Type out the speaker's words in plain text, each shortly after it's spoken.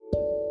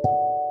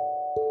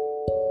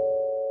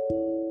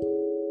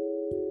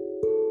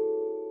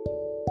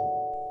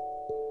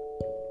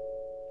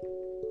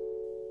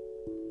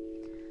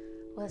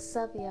What's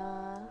up,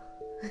 y'all?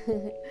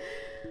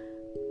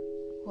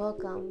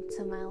 Welcome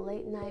to my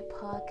late night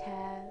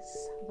podcast,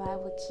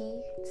 Vibe with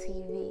Key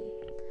TV.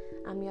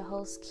 I'm your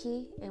host,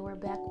 Key, and we're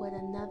back with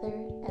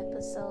another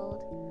episode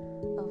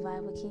of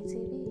Vibe with Key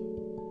TV.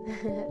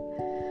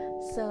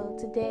 So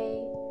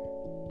today,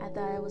 I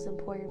thought it was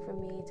important for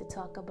me to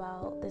talk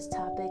about this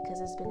topic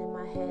because it's been in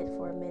my head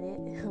for a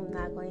minute. I'm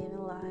not going to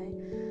even lie.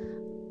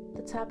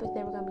 The topic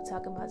that we're going to be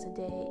talking about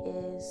today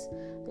is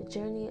the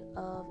journey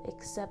of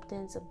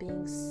acceptance of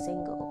being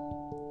single.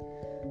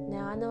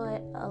 Now, I know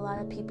a lot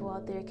of people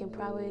out there can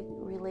probably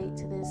relate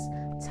to this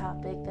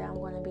topic that I'm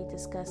going to be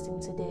discussing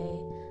today,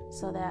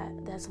 so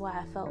that's why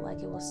I felt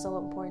like it was so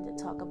important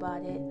to talk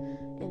about it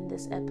in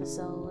this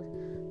episode.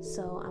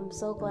 So I'm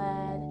so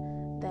glad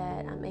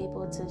that I'm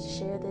able to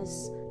share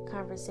this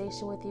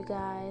conversation with you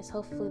guys.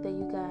 Hopefully that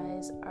you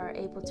guys are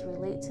able to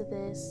relate to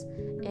this,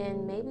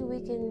 and maybe we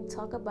can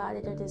talk about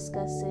it or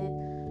discuss it,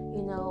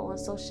 on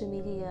social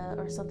media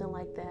or something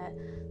like that.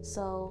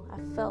 So I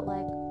felt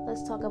like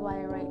let's talk about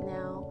it right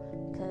now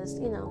because,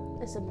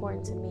 it's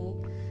important to me,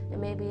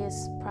 and maybe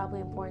it's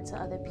probably important to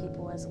other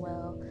people as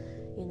well.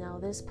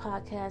 This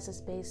podcast is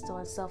based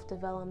on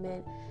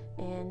self-development,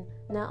 and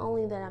not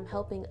only that I'm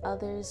helping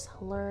others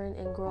learn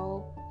and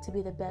grow to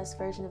be the best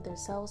version of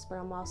themselves, but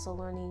I'm also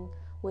learning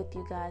with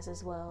you guys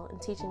as well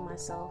and teaching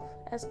myself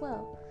as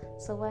well.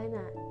 So why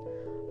not?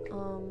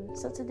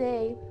 So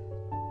today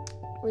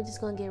we're just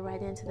going to get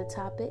right into the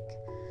topic.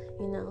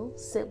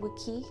 Sit with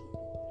Key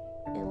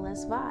and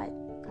let's vibe.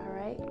 All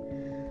right.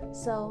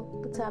 So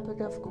the topic,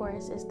 of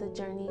course, is the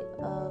journey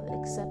of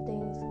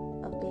accepting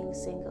of being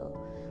single.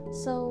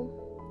 So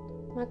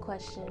my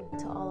question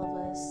to all of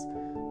us,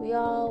 we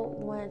all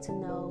wanted to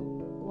know,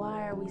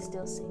 why are we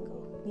still single?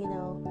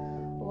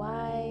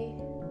 Why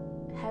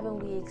haven't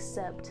we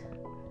accepted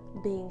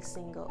being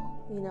single?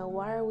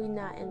 Why are we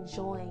not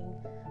enjoying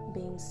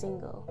being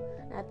single?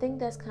 And I think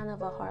that's kind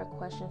of a hard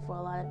question for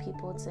a lot of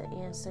people to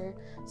answer.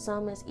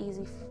 Some it's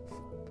easy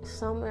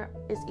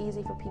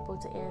for people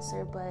to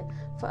answer, but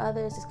for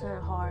others it's kind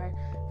of hard.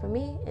 For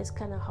me, it's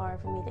kind of hard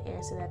for me to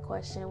answer that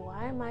question.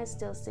 Why am I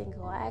still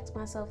single? I ask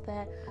myself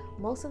that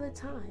most of the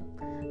time.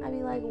 I'd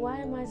be like, why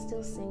am I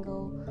still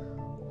single?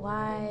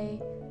 Why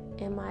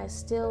am I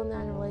still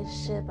not in a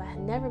relationship? I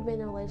had never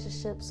been in a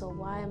relationship, so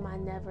why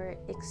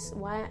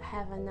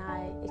haven't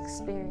I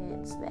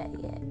experienced that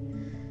yet?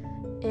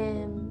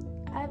 And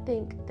I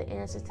think the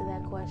answer to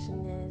that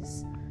question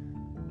is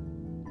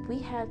we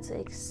have to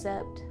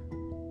accept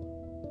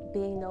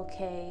being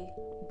okay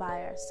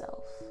by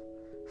ourselves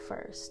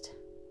first.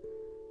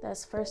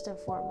 That's first and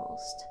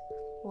foremost.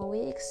 When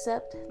we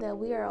accept that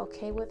we are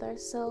okay with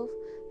ourselves,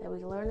 that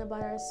we learn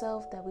about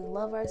ourselves, that we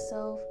love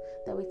ourselves,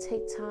 that we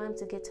take time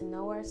to get to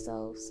know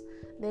ourselves,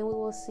 then we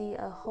will see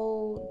a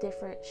whole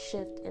different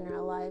shift in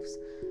our lives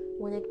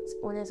when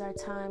it's our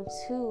time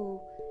to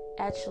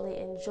actually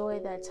enjoy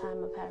that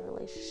time of having a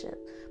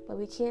relationship. But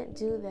we can't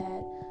do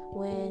that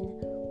when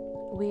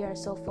we are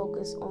so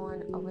focused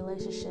on a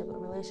relationship,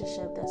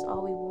 that's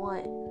all we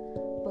want,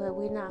 but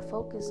we're not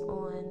focused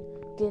on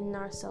getting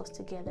ourselves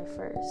together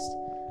first.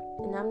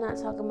 And I'm not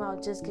talking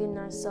about just getting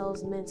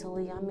ourselves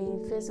mentally. I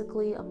mean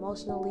physically,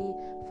 emotionally,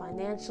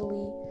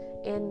 financially,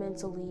 and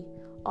mentally,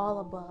 all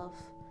above.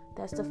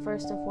 That's the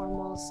first and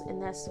foremost,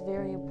 and that's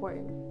very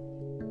important.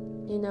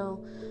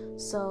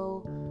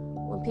 So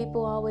when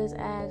people always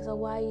ask, oh,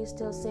 why are you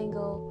still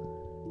single?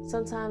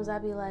 Sometimes I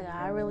be like,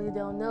 I really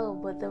don't know.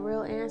 But the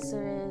real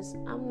answer is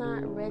I'm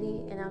not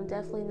ready, and I'm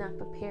definitely not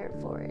prepared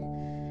for it.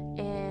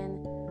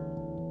 And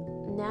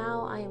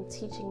now I am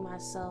teaching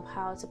myself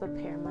how to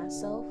prepare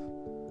myself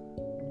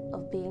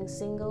of being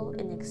single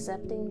and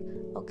accepting,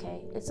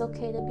 okay, it's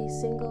okay to be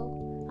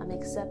single. I'm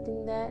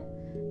accepting that,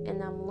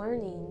 and I'm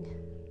learning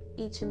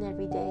each and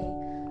every day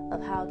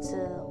of how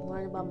to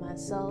learn about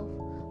myself,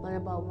 learn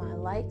about my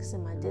likes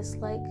and my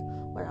dislikes,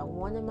 what I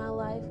want in my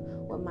life,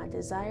 what my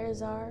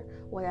desires are,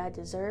 what I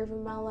deserve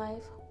in my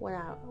life,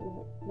 my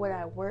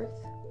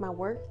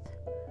worth.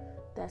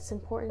 That's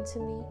important to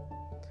me.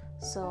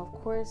 So of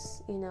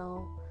course,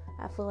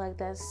 I feel like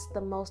that's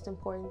the most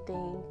important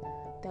thing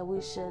that we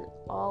should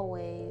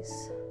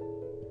always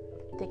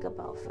think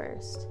about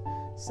first.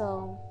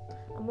 So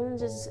I'm going to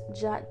just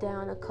jot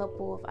down a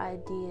couple of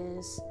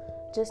ideas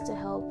just to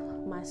help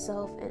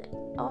myself and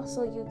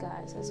also you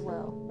guys as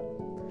well.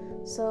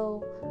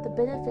 So the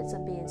benefits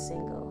of being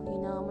single,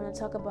 I'm going to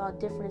talk about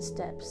different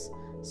steps.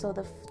 So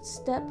the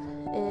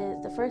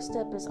first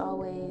step is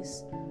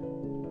always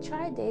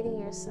try dating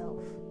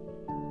yourself.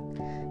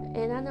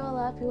 And I know a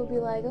lot of people be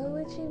like, oh,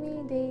 what you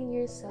mean dating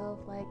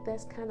yourself? Like,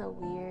 that's kind of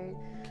weird.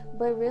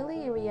 But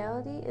really, in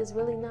reality, it's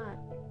really not.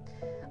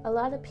 A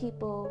lot of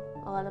people,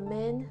 a lot of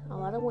men, a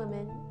lot of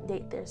women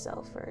date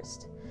themselves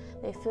first.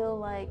 They feel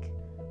like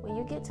when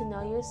you get to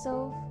know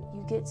yourself,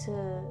 you get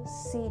to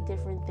see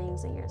different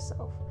things in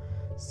yourself.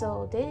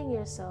 So dating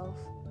yourself,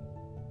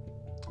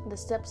 the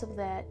steps of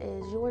that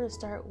is you want to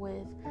start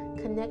with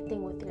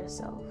connecting with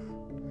yourself.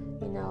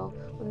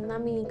 When I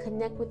mean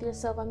connect with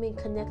yourself, I mean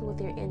connect with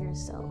your inner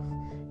self.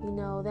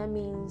 That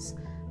means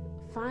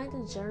find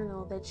a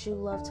journal that you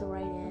love to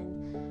write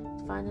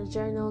in. Find a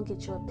journal,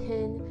 get you a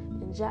pen,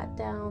 and jot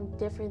down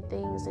different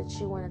things that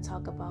you want to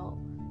talk about,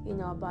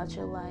 about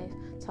your life.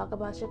 Talk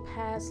about your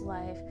past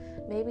life.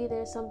 Maybe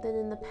there's something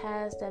in the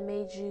past that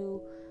made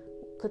you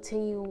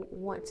continue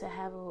want to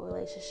have a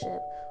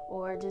relationship,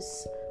 or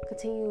just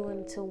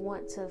continuing to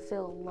want to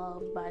feel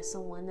loved by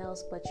someone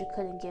else, but you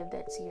couldn't give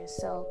that to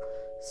yourself.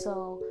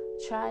 So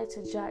try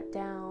to jot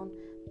down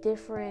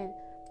different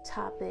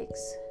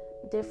topics,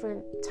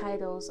 different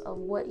titles of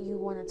what you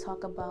want to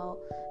talk about,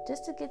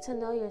 just to get to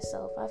know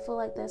yourself. I feel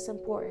like that's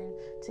important,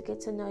 to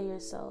get to know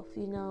yourself.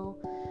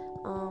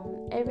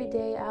 Every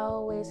day I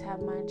always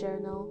have my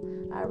journal.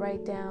 I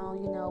write down,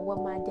 what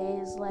my day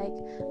is like.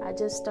 I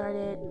just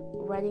started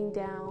writing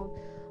down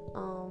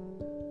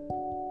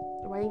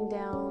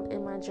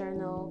in my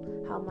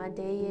journal how my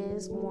day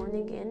is,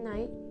 morning and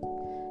night.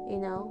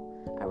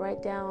 I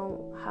write down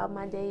how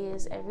my day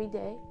is every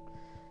day,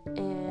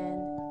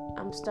 and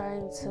I'm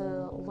starting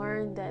to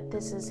learn that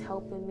this is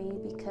helping me,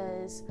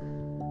 because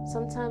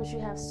sometimes you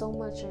have so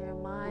much in your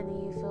mind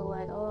and you feel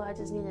like, oh, I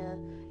just need to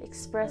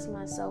express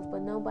myself,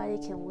 but nobody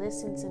can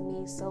listen to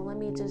me, so let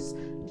me just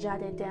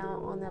jot it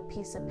down on a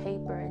piece of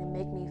paper and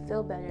make me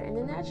feel better. And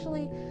then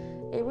actually,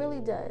 it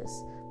really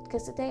does,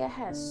 because today I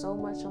had so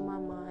much on my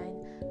mind.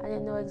 I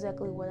didn't know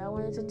exactly what I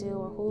wanted to do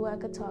or who I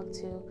could talk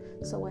to.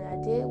 So what I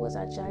did was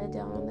I jotted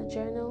down on the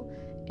journal,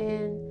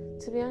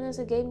 and to be honest,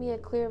 it gave me a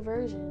clear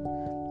version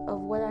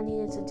of what I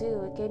needed to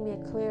do. It gave me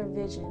a clear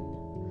vision.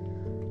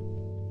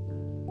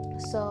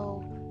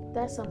 So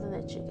that's something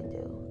that you can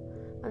do.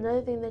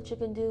 Another thing that you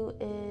can do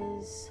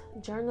is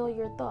journal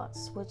your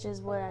thoughts, which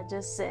is what I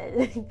just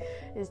said,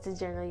 is to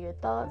journal your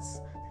thoughts,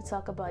 to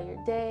talk about your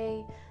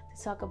day,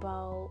 to talk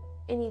about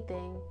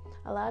anything.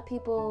 A lot of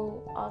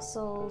people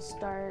also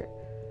start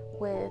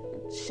with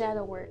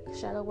shadow work.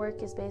 Shadow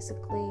work is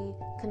basically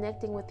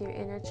connecting with your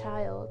inner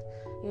child.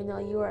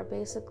 You are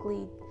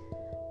basically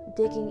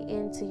digging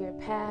into your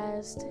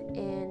past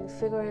and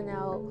figuring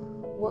out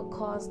what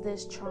caused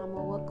this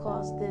trauma, what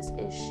caused this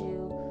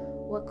issue,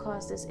 what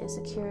caused this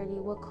insecurity,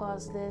 what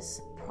caused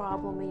this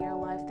problem in your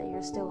life that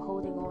you're still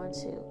holding on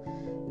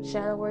to.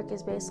 Shadow work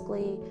is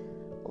basically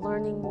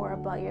learning more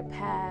about your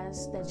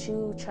past that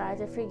you try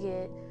to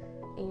forget,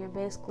 and you're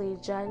basically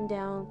jotting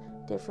down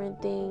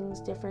different things,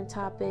 different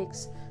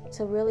topics,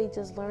 to really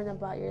just learn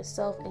about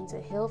yourself and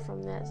to heal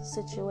from that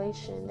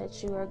situation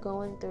that you are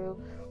going through,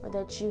 or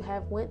that you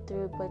have went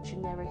through but you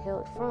never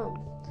healed from.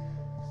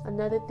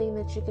 Another thing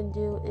that you can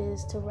do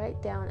is to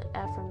write down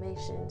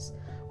affirmations.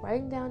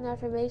 Writing down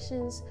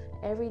affirmations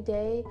every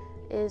day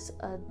is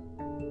a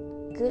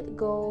good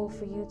goal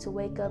for you to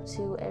wake up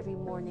to every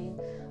morning.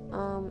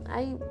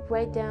 I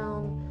write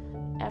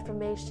down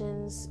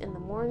affirmations in the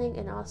morning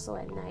and also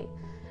at night.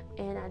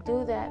 And I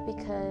do that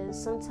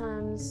because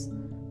sometimes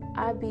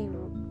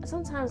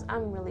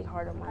I'm really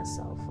hard on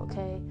myself,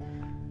 okay?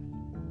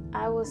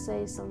 I will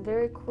say some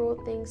very cruel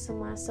things to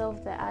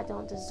myself that I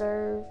don't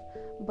deserve,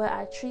 but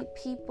I treat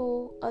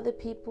other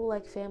people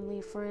like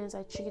family, friends.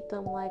 I treat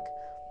them like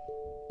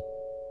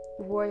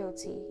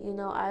royalty.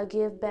 I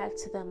give back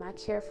to them. I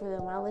care for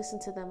them. I listen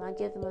to them. I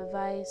give them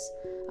advice.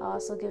 I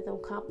also give them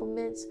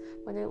compliments.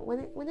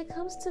 When it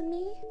comes to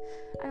me,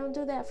 I don't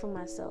do that for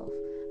myself.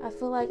 I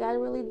feel like I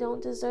really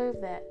don't deserve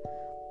that.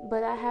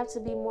 But I have to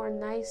be more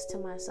nice to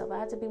myself. I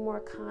have to be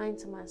more kind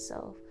to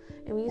myself.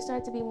 And when you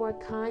start to be more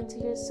kind to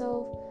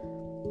yourself,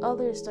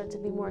 others start to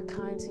be more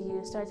kind to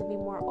you, start to be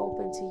more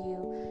open to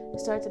you,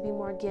 start to be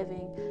more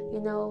giving.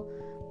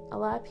 A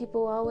lot of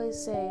people always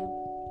say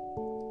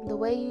the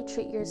way you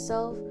treat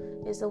yourself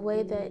is the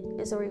way that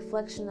is a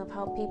reflection of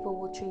how people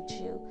will treat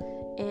you.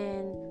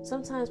 And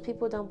sometimes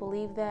people don't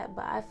believe that,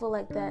 but I feel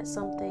like that's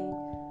something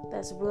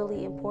that's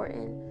really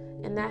important.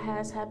 And that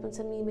has happened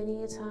to me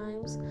many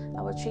times.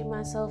 I would treat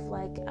myself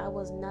like I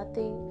was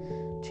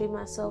nothing, treat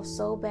myself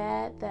so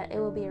bad that it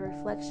would be a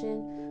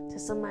reflection to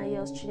somebody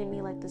else treating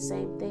me like the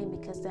same thing,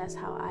 because that's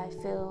how I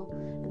feel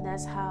and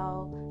that's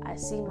how I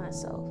see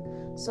myself.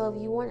 So if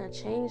you want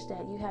to change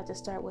that, you have to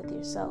start with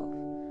yourself.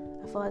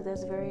 I feel like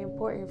that's very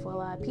important for a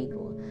lot of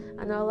people.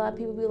 I know a lot of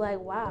people be like,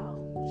 wow,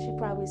 she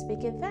probably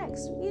speaking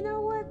facts. You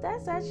know what?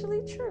 That's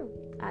actually true.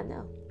 I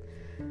know.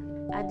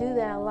 I do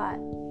that a lot.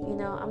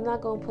 I'm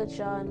not going to put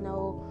y'all in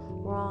no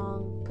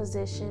wrong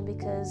position,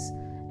 because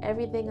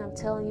everything I'm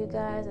telling you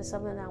guys is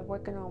something I'm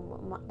working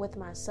on with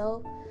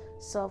myself.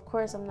 So, of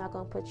course, I'm not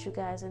going to put you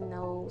guys in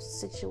no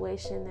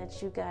situation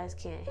that you guys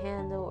can't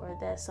handle, or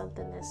that's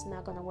something that's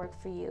not going to work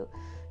for you.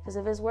 Because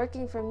if it's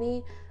working for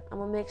me, I'm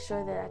going to make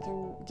sure that I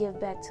can give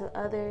back to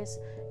others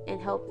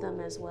and help them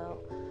as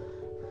well.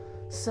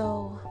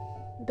 So,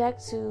 back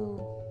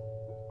to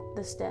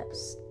the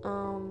steps.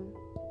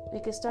 We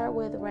can start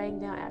with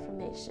writing down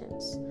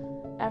affirmations.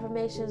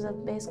 Affirmations are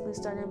basically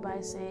starting by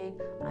saying,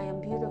 I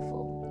am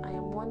beautiful, I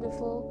am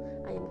wonderful,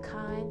 I am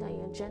kind, I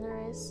am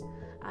generous,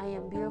 I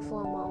am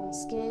beautiful in my own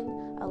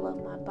skin, I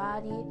love my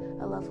body,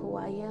 I love who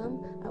I am,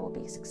 I will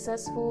be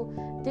successful.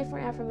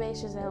 Different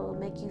affirmations that will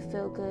make you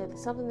feel good,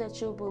 something that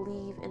you'll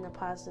believe in a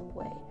positive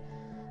way.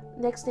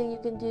 Next thing you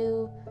can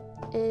do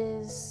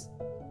is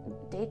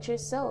date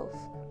yourself.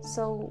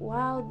 So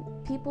when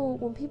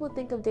people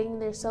think of dating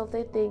themselves,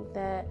 they think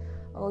that,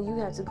 oh, you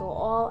have to go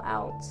all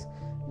out.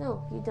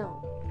 No, you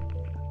don't.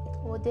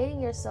 Well,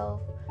 dating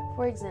yourself,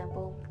 for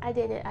example, I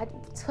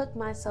took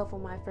myself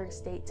on my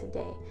first date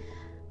today.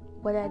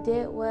 What I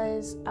did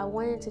was I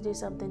wanted to do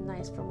something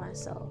nice for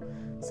myself.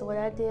 So what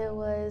I did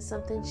was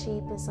something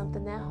cheap and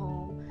something at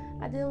home.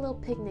 I did a little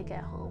picnic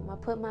at home. I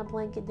put my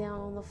blanket down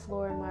on the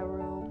floor in my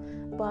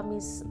room, bought me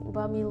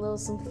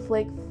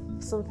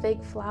some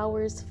fake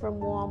flowers from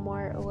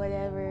Walmart or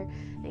whatever,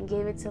 and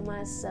gave it to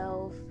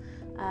myself.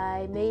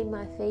 I made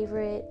my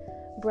favorite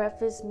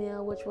breakfast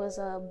meal, which was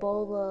a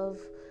bowl of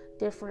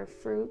different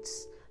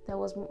fruits that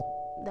was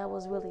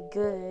really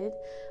good.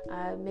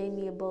 I made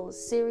me a bowl of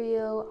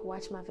cereal. I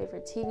watched my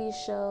favorite TV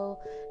show,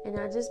 and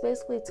I just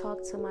basically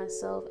talked to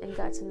myself and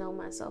got to know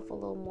myself a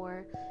little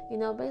more.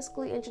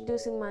 Basically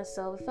introducing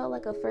myself. It felt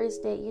like a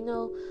first date.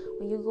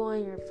 When you go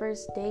on your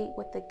first date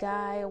with a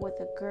guy or with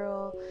a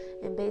girl,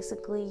 and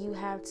basically you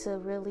have to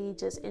really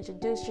just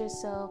introduce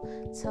yourself,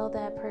 tell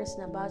that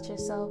person about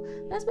yourself.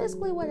 That's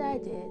basically what I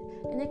did,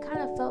 and it kind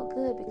of felt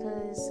good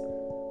because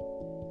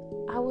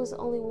I was the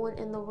only one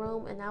in the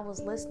room and I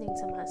was listening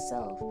to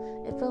myself.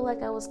 It felt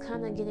like I was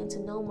kind of getting to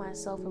know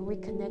myself and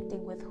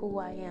reconnecting with who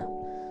I am.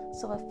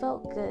 So it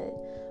felt good.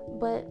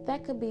 But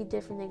that could be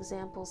different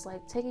examples,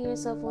 like taking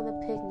yourself on a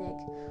picnic,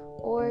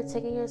 or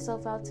taking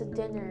yourself out to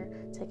dinner,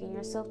 taking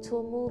yourself to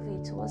a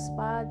movie, to a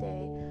spa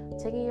day,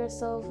 taking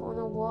yourself on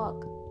a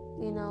walk,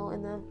 in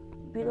the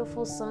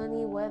beautiful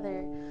sunny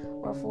weather,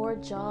 or for a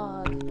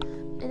jog.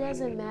 It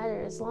doesn't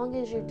matter. As long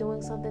as you're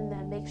doing something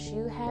that makes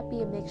you happy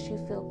and makes you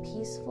feel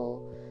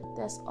peaceful,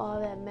 that's all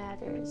that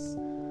matters.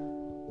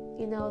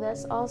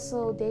 That's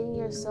also dating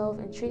yourself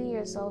and treating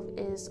yourself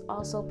is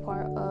also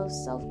part of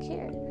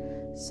self-care.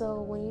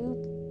 So when you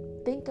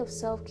think of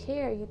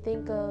self-care, you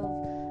think of,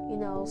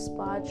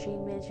 spa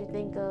treatments, you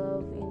think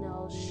of,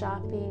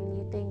 shopping,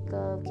 you think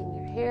of getting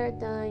your hair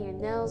done, your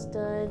nails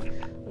done,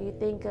 or you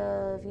think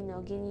of,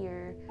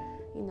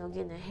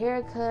 getting a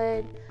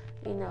haircut,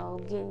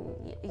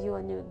 getting you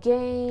a new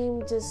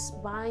game,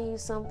 just buying you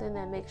something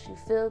that makes you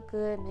feel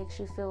good, makes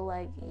you feel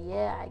like,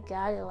 yeah, I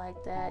got it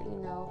like that,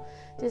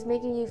 just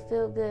making you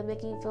feel good,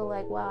 making you feel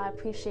like, wow, I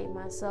appreciate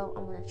myself,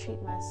 I'm going to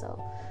treat myself.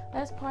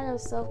 That's part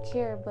of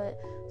self-care, but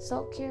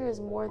self-care is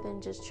more than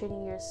just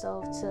treating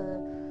yourself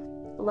to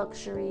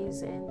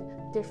luxuries and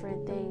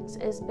different things.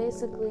 It's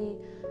basically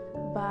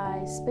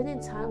by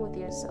spending time with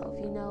yourself,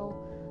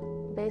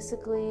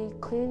 basically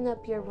cleaning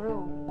up your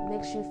room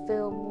makes you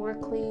feel more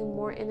clean,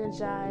 more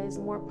energized,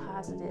 more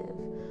positive.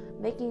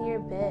 Making your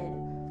bed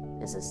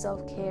is a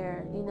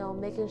self-care,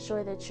 making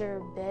sure that your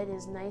bed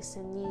is nice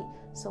and neat,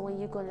 so when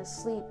you go to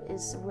sleep,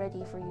 it's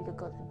ready for you to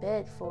go to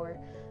bed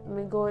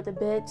go to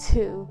bed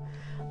to.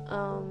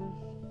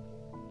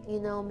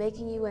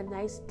 Making you a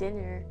nice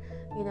dinner,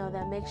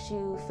 that makes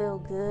you feel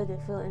good and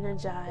feel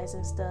energized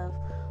and stuff,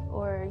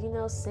 or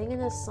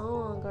singing a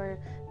song or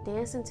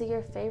dancing to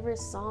your favorite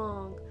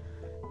song.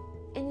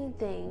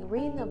 Anything,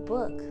 reading a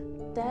book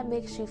that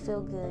makes you feel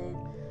good.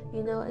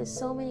 It's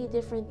so many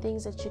different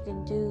things that you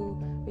can do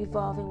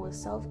revolving with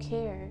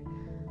self-care.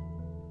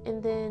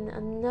 And then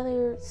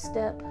another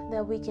step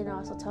that we can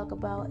also talk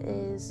about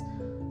is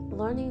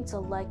learning to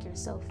like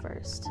yourself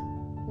first.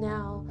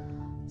 Now,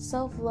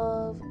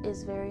 self-love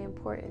is very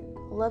important.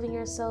 Loving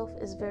yourself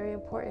is very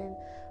important.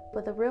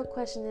 But the real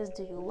question is,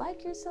 do you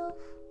like yourself?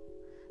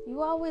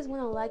 You always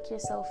want to like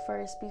yourself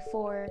first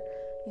before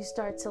you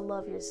start to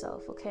love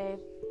yourself, okay?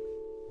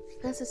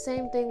 That's the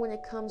same thing when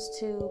it comes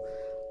to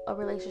a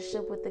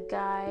relationship with a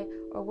guy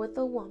or with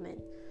a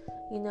woman.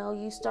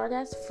 You start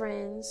as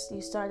friends, and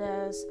you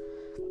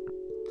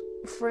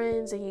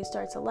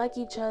start to like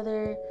each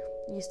other.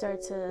 You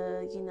start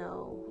to,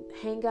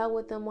 hang out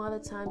with them all the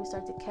time. You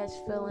start to catch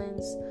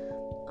feelings.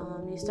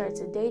 You start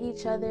to date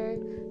each other.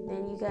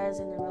 Then you guys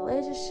in a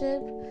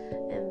relationship,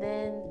 and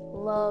then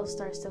love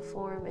starts to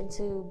form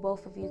into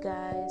both of you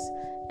guys,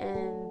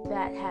 and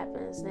that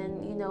happens.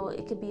 Then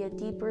it could be a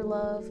deeper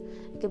love.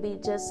 It could be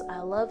just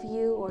I love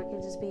you, or it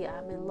could just be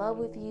I'm in love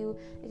with you.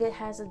 It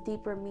has a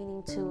deeper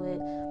meaning to it,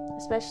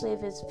 especially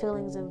if it's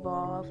feelings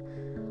involved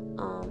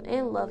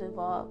and love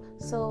involved.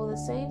 So the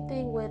same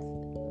thing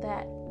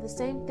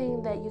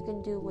that you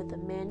can do with a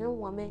man or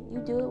woman, you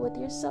do it with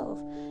yourself.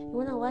 You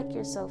want to like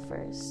yourself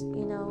first.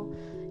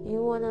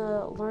 You want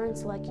to learn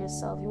to like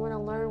yourself. You want to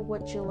learn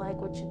what you like,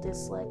 what you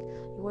dislike.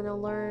 You want to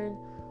learn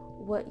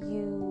what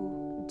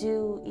you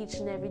do each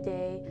and every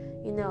day.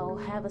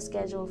 Have a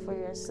schedule for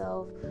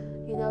yourself.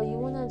 You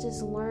want to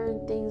just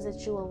learn things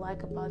that you will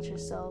like about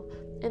yourself.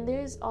 And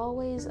there's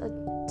always a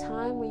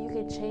time where you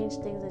can change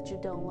things that you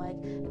don't like.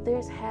 If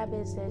there's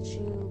habits that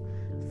you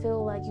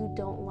feel like you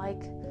don't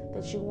like,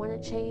 that you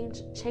want to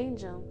change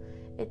them.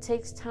 It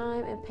takes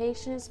time and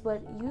patience,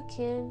 but you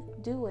can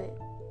do it.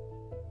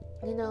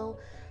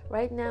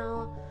 Right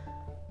now,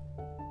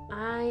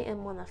 I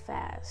am on a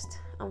fast.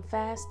 I'm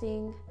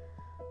fasting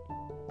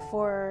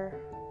for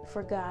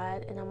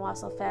God, and I'm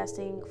also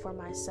fasting for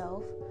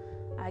myself.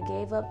 I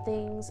gave up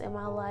things in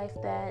my life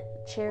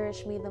that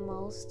cherished me the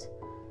most.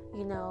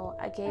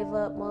 I gave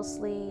up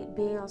mostly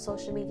being on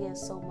social media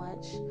so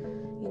much.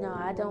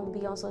 I don't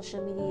be on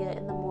social media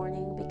in the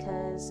morning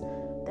because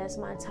that's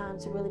my time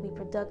to really be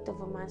productive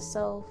with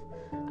myself.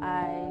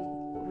 I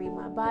read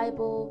my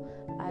Bible,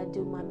 I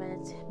do my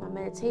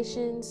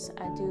meditations,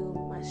 I do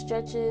my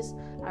stretches,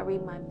 I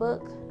read my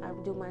book, I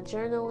do my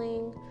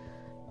journaling,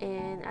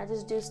 and I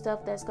just do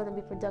stuff that's going to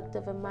be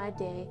productive in my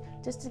day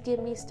just to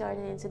get me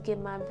started and to get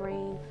my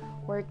brain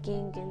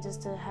working and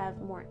just to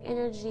have more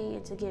energy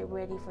and to get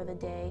ready for the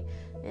day.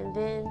 And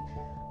then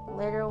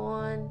later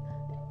on,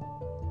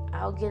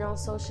 I'll get on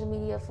social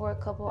media for a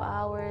couple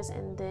hours,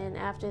 and then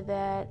after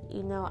that,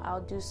 I'll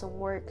do some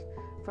work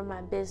for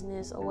my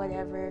business or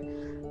whatever.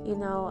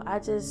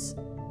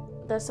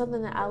 That's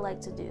something that I like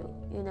to do.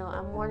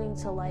 I'm wanting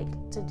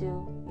to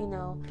do.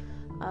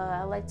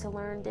 I like to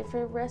learn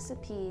different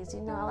recipes.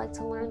 I like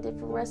to learn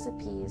different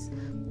recipes.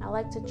 I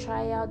like to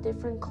try out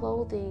different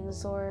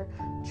clothings or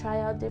try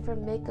out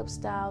different makeup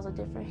styles or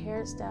different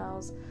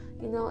hairstyles.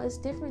 It's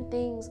different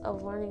things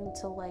of learning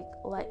to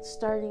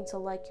starting to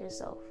like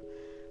yourself.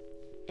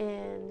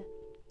 And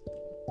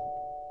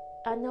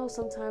I know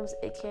sometimes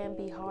it can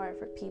be hard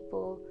for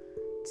people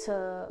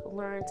to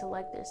learn to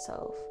like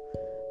themselves,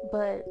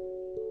 but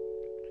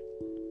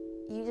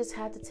you just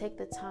have to take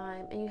the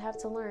time and you have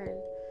to learn.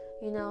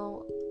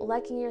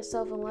 Liking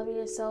yourself and loving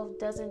yourself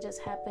doesn't just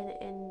happen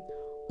in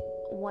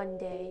one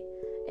day.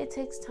 It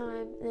takes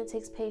time and it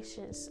takes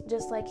patience.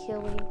 Just like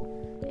healing,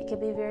 it can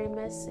be very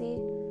messy,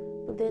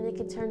 but then it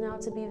can turn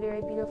out to be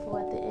very beautiful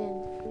at the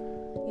end.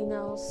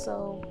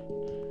 So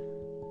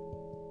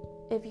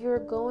if you're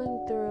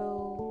going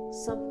through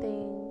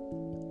something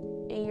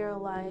in your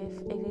life,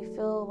 if you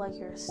feel like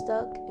you're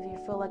stuck, if you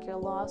feel like you're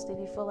lost, if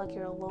you feel like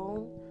you're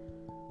alone,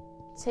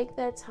 take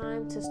that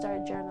time to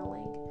start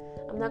journaling.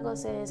 I'm not going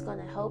to say it's going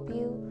to help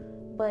you,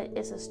 but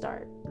it's a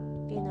start.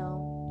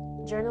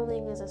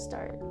 Journaling is a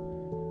start.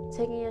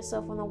 Taking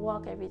yourself on a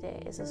walk every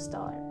day is a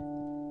start.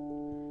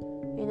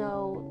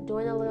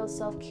 Doing a little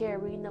self-care,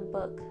 reading a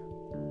book,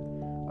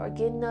 or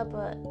getting up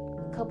a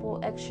couple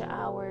extra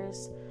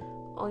hours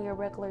on your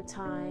regular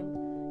time.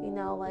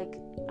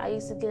 I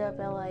used to get up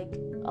at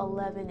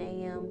 11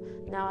 a.m.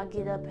 Now I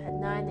get up at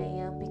 9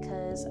 a.m.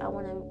 because I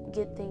want to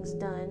get things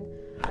done.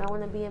 I don't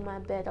want to be in my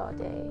bed all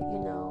day.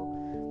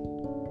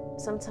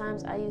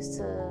 Sometimes I used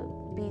to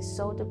be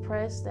so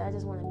depressed that I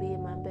just want to be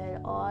in my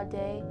bed all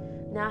day.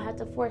 Now I have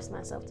to force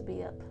myself to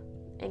be up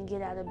and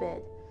get out of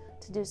bed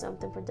to do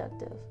something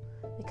productive.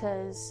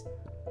 Because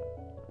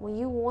when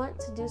you want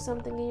to do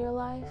something in your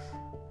life,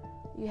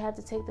 you have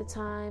to take the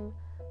time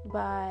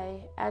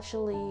by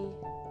actually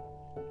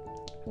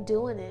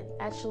doing it,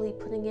 actually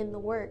putting in the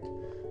work,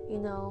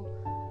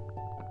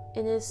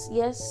 And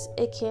yes,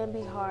 it can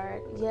be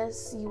hard.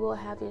 Yes, you will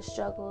have your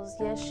struggles.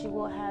 Yes, you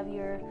will have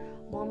your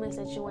moments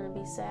that you want to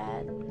be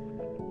sad,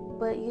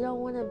 but you don't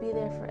want to be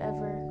there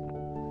forever.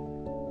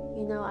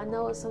 I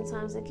know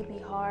sometimes it can be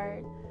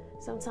hard.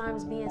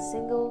 Sometimes being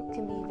single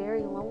can be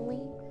very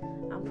lonely.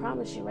 I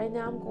promise you, right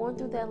now I'm going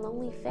through that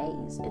lonely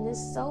phase, and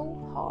it's so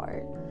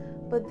hard.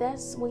 But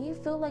that's when you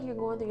feel like you're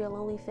going through your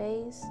lonely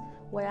phase.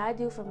 What I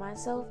do for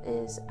myself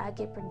is I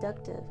get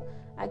productive.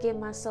 I get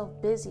myself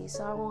busy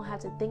so I won't have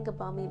to think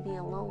about me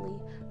being lonely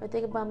or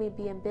think about me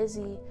being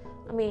busy.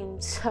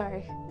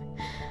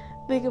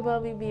 Think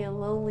about me being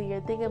lonely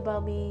or think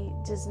about me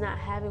just not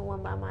having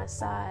one by my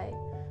side.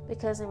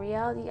 Because in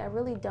reality, I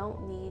really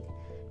don't need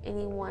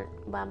anyone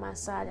by my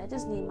side. I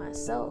just need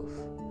myself.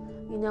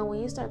 When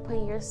you start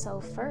putting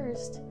yourself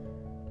first,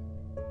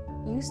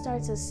 you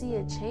start to see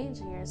a change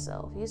in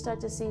yourself. You start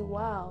to see,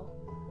 wow,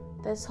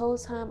 this whole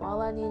time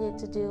all I needed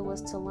to do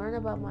was to learn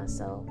about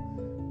myself,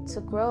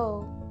 to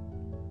grow,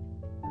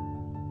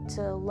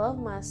 to love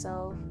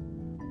myself,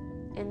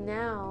 and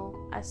now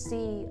I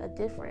see a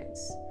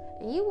difference.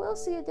 And you will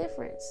see a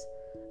difference.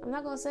 I'm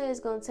not going to say it's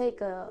going to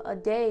take a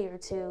day or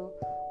two.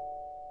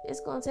 It's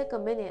going to take a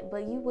minute,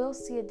 but you will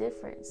see a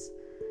difference.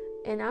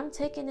 And I'm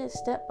taking it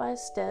step by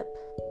step,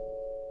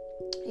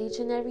 each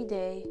and every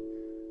day,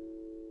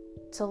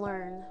 to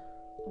learn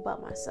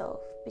about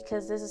myself,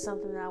 because this is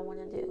something that I want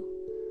to do.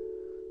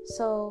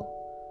 So,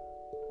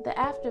 the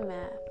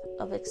aftermath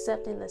of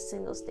accepting the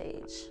single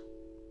stage,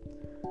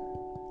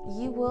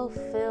 you will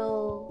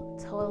feel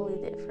totally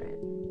different.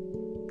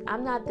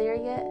 I'm not there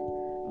yet,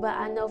 but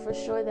I know for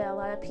sure that a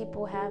lot of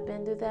people have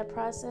been through that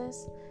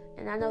process,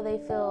 and I know they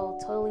feel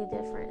totally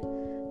different.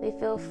 They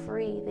feel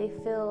free. They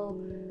feel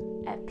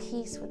at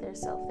peace with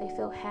themselves. They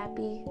feel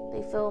happy.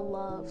 They feel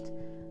loved.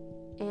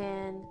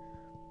 And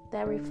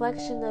that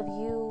reflection of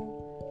you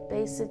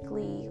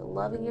basically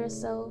loving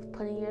yourself,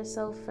 putting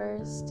yourself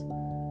first,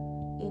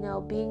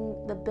 being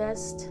the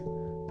best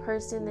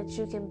person that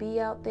you can be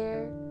out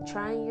there,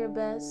 trying your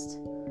best,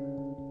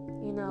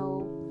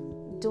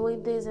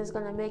 doing things that's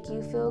going to make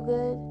you feel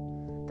good,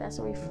 that's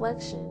a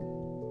reflection.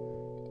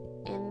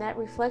 And that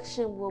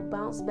reflection will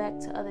bounce back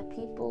to other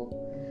people.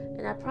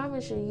 And I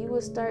promise you, you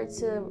will start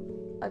to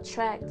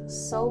attract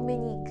so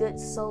many good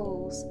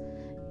souls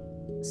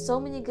so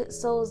many good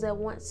souls that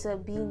want to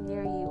be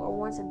near you or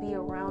want to be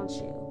around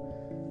you.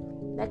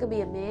 That could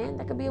be a man,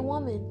 that could be a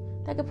woman,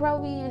 that could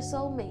probably be your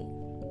soulmate.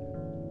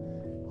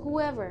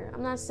 Whoever.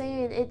 I'm not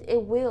saying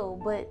it will,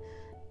 but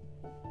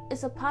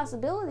it's a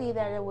possibility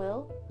that it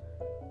will.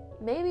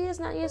 Maybe it's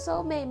not your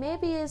soulmate.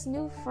 Maybe it's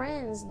new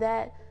friends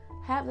that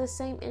have the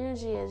same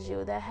energy as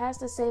you, that has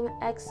the same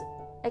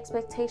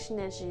expectation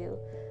as you,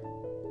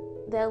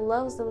 that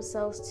loves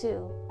themselves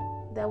too,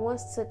 that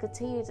wants to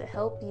continue to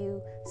help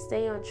you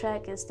stay on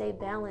track and stay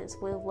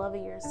balanced with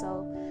loving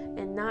yourself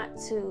and not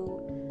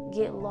to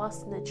get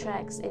lost in the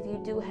tracks if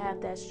you do have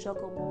that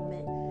struggle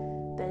moment.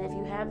 That if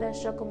you have that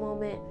struggle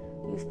moment,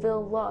 you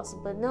feel lost.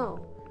 But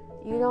no,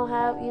 you don't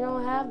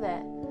have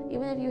that.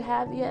 Even if you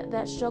have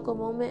that struggle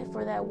moment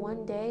for that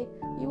one day,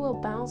 you will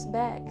bounce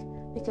back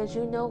because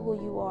you know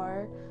who you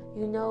are.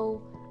 You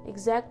know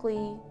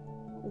exactly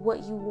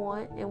what you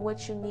want and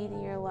what you need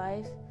in your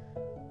life.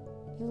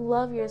 You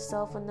love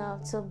yourself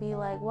enough to be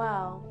like,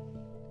 wow,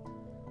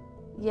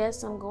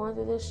 yes, I'm going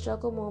through this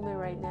struggle moment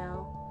right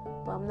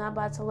now, but I'm not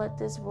about to let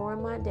this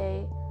ruin my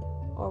day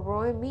or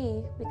ruin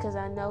me because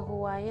I know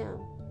who I am.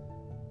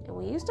 And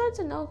when you start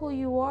to know who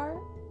you are,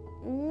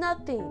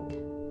 nothing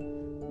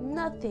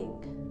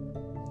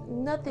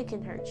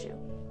can hurt you.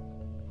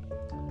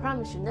 I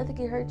promise you, nothing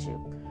can hurt you.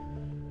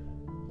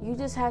 You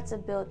just have to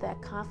build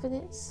that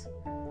confidence.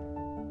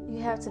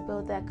 You have to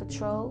build that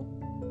control.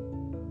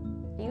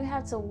 You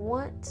have to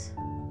want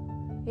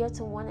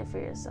it for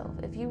yourself.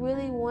 If you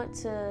really want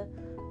to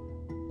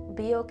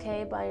be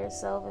okay by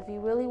yourself, if you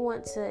really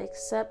want to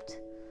accept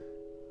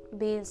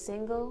being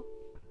single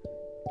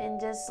and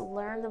just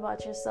learn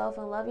about yourself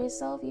and love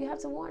yourself, you have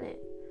to want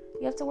it.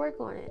 You have to work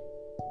on it.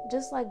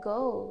 Just like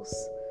goals,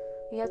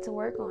 you have to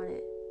work on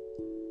it.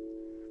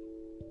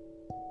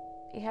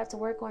 You have to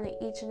work on it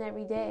each and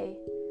every day.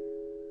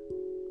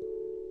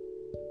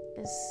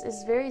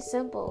 It's very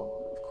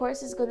simple. Of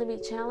course, it's going to be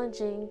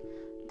challenging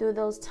through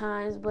those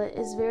times, but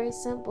it's very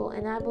simple.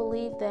 And I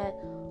believe that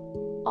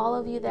all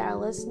of you that are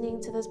listening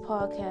to this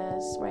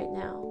podcast right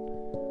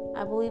now,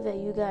 I believe that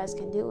you guys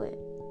can do it.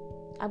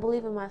 I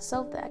believe in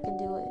myself that I can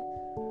do it.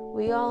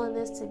 We all in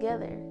this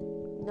together.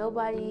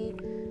 Nobody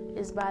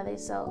is by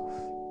themselves.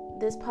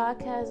 This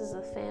podcast is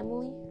a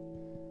family.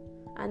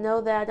 I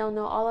know that I don't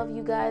know all of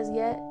you guys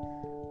yet,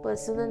 but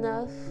soon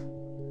enough,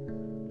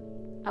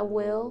 I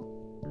will.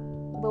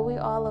 But we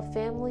all a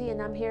family,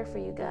 and I'm here for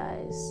you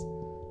guys.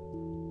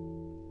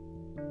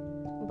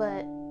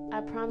 But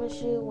I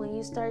promise you, when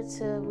you start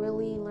to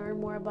really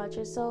learn more about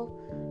yourself,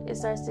 it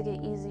starts to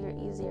get easier and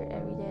easier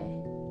every day.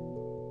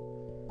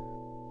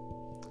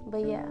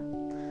 But yeah,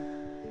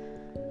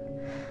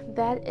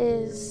 that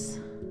is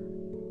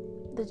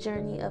the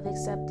journey of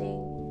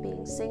accepting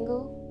being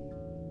single.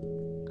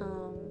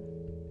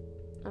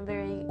 I'm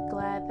very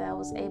glad that I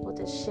was able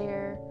to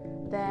share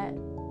that,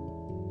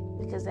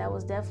 because that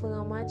was definitely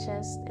on my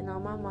chest and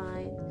on my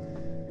mind.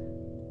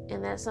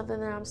 And that's something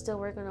that I'm still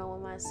working on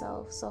with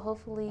myself. So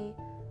hopefully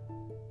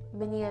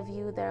many of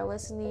you that are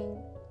listening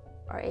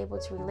are able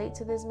to relate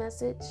to this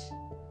message,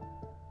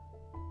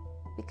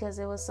 because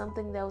it was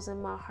something that was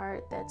in my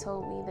heart that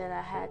told me that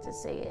I had to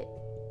say it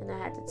and I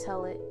had to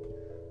tell it.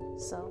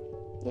 So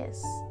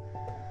yes,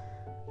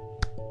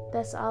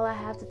 that's all I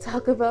have to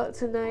talk about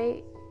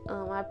tonight.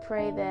 I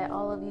pray that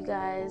all of you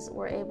guys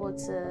were able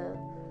to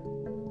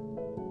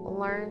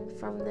learn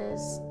from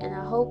this, and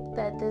I hope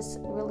that this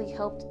really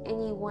helped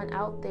anyone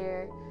out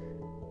there,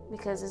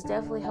 because it's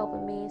definitely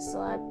helping me. So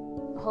I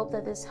hope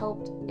that this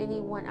helped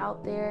anyone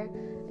out there.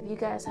 If you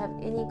guys have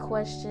any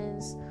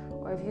questions,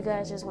 or if you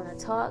guys just want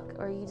to talk,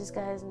 or you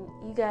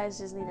guys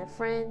just need a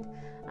friend,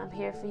 I'm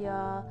here for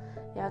y'all.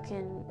 Y'all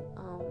can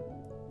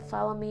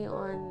follow me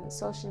on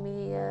social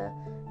media,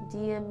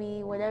 DM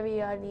me, whatever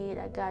y'all need,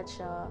 I got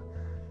y'all.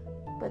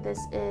 But this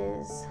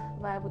is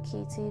Vibe with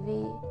Key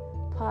TV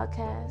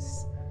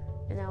podcast,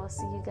 and I will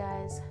see you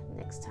guys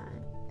next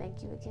time.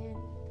 Thank you again.